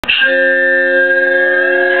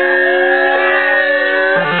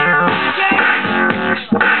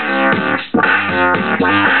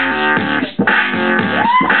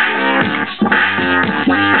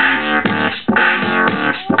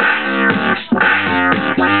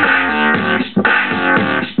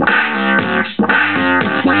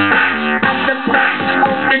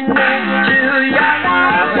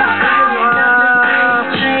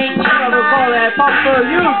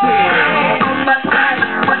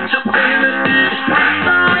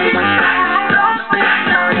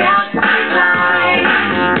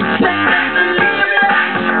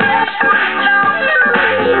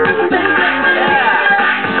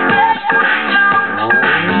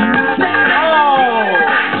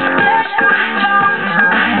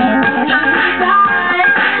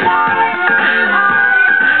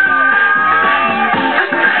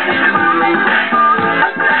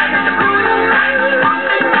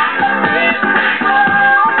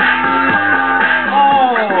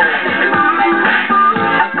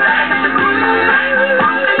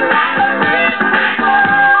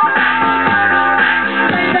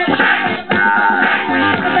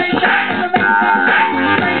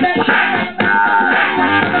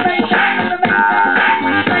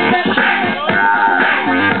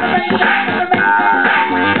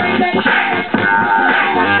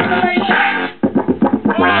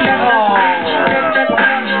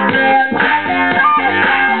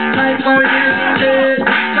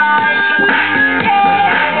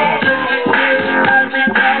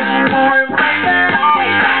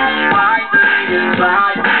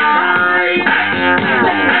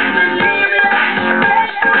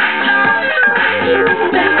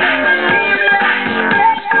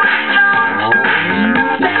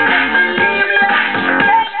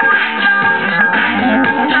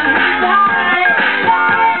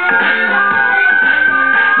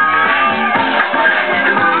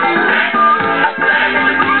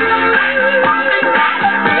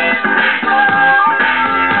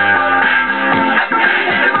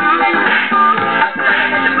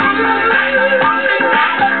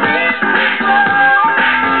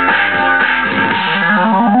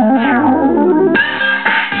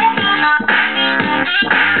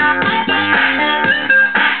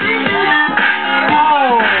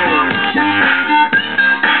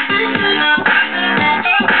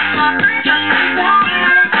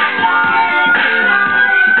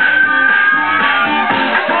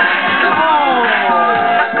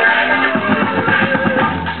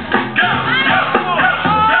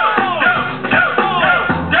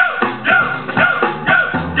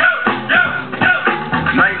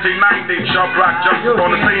On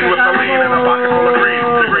the scene with the lean and a bucket full of green.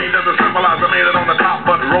 The green doesn't symbolize I made it on the top,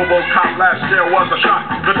 but RoboCop last year was a shock.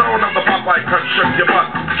 The tone of the pop like cut shook your butt.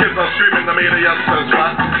 Kids are screaming, the media says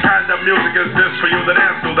what? Kind of music is this for you to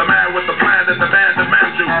dance to? The man with the plan and the band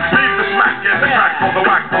demands you. Leave the smack and the crack for the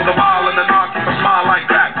whack, for the ball and the knock, keep a smile like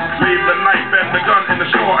that. Leave the knife and the gun in the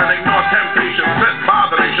store and ignore temptation. Set by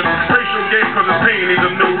the nation. Racial game cause it's pain needs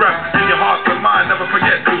a new rep. In your heart and mind, never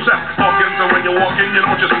forget to set. Hawkins, and when you walk in, you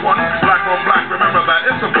know just one. Black on black, remember that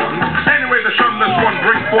it's important. Anyway, the shunless one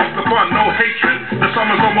bring forth the fun. No hatred, the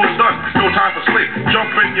summer's almost done. No time for sleep.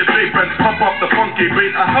 Jump in your Jeep and pump up the funky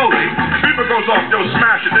beat. Holy, beaver goes off, yo,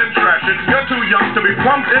 smash it, then trash it. You're too young to be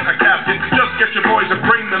plumped in a casket. Just get your boys and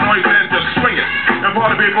bring the noise in, just swing it. And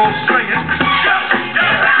party people, sing it.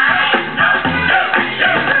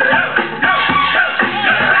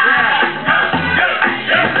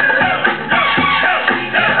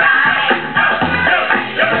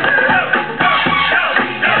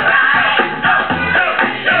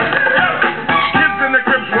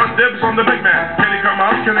 On the big man. Can he come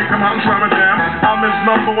out? Can he come out and slam a jam? I'm his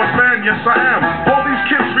 #1 fan, yes I am. All these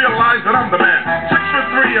kids realize that I'm the man.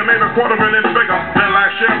 6'3" and maybe a quarter of an inch bigger than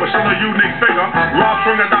last year, but still a unique figure. Rob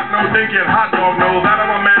Stringer, Doc No Dinky, and Hot Dog know that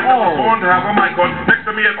I'm a man that was born to have a mic on next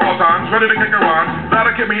to me at all times, ready to kick around.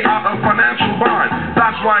 That'll get me out of financial bind.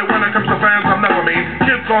 That's why when it comes to fans, I'm never mean.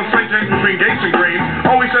 Kids on St. James between Gates and Green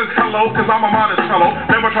always says hello, cause I'm a modest fellow.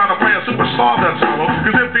 Never try to play a superstar that's hollow,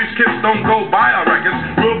 cause if these kids don't go buy our records,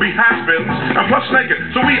 we'll be has-beens and plus naked.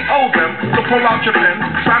 So we owe them to pull out your pen,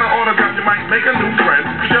 sign an autograph, you might make a new friend.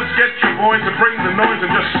 Just get your boys to bring the noise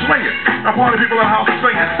and just swing it. Now party people in the house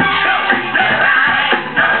sing it.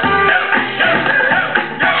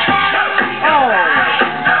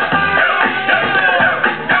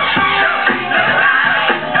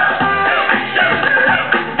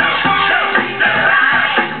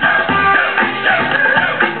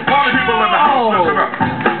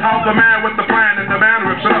 The man with the plan and the man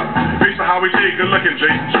rips it up. Piece of Howie G, good looking G.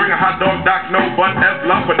 String a hot dog, Doc No Butt, F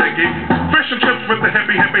love for Dinky. Fish and chips with the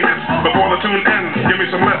hippie hips. Before the tune ends, give me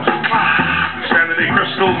some lips.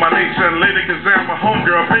 mace and later exam a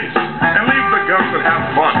homegirl face. And leave the guns and have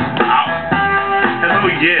fun. Out. And oh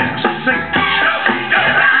yeah, sing.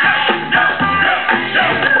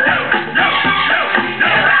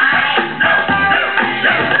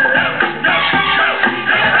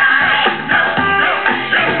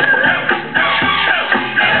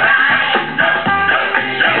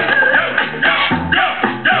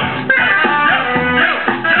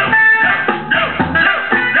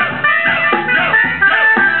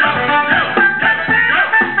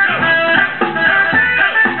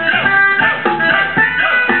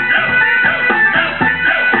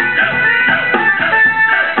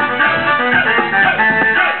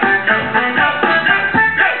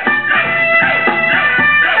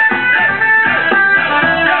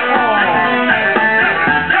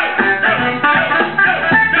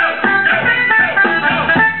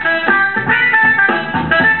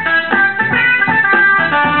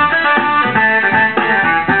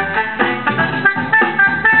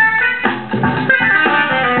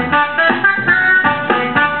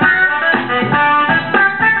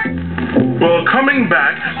 Coming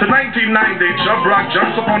back to 1990, Chub Rock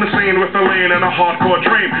jumps upon the scene with a lean and a hardcore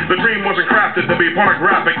dream. The dream wasn't crafted to be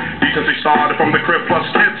pornographic. Decency started from the crib plus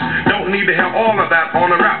kids. Don't need to hear all of that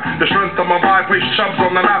on a rap. The strength of my vibe plays Chubs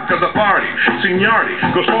on the map, cause authority, seniority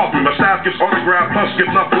goes far through. My staff gives autograph plus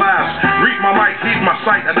gives up blast. Read my mic, heed my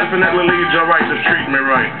sight, I definitely lead you right. Just treat me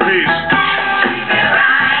right. Peace.